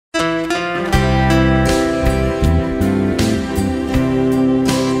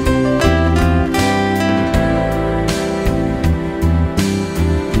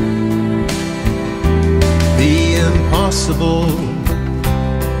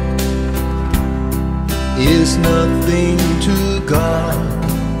is nothing to God.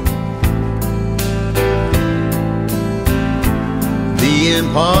 The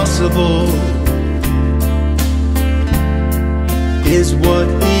impossible is what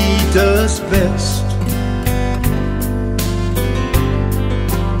He does best.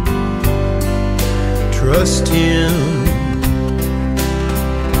 Trust Him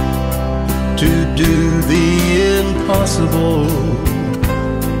to do the impossible.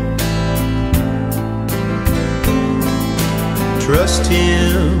 Trust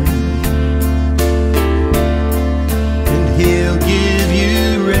Him and He'll give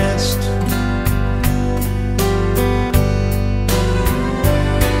you rest.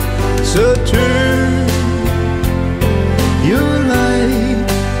 So turn your life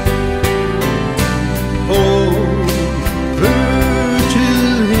over to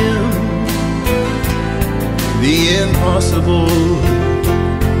Him. The impossible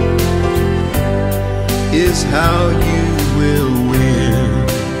is how you will win.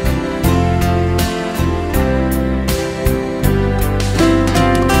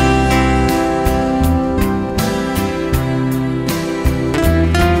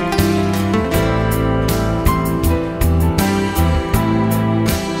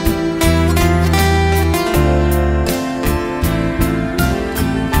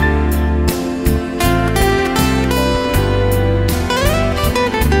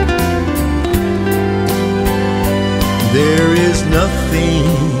 There is nothing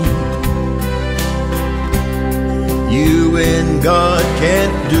you and God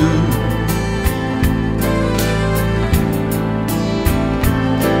can't do.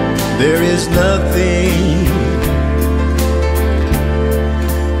 There is nothing,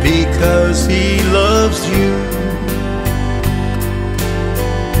 because He loves you.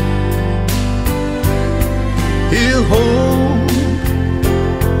 He'll hold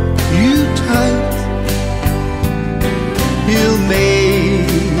you tight. He'll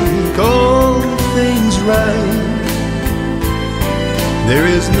make all things right. There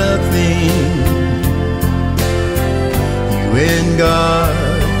is nothing you and God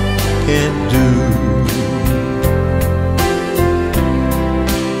can't do.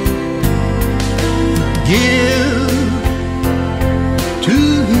 Give to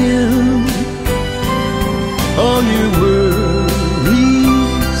Him all your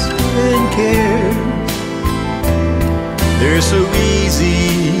worries and cares. They're so easy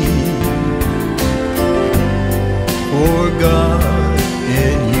for God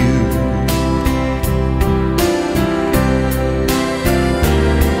and you.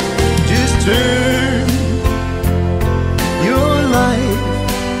 Just turn your life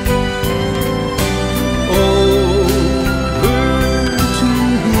over to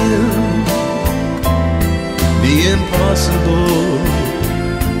Him. The impossible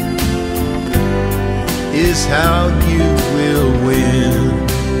is how you will win.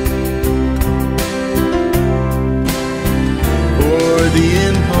 For the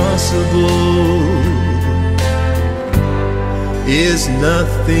impossible is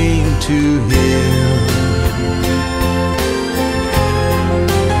nothing to Him.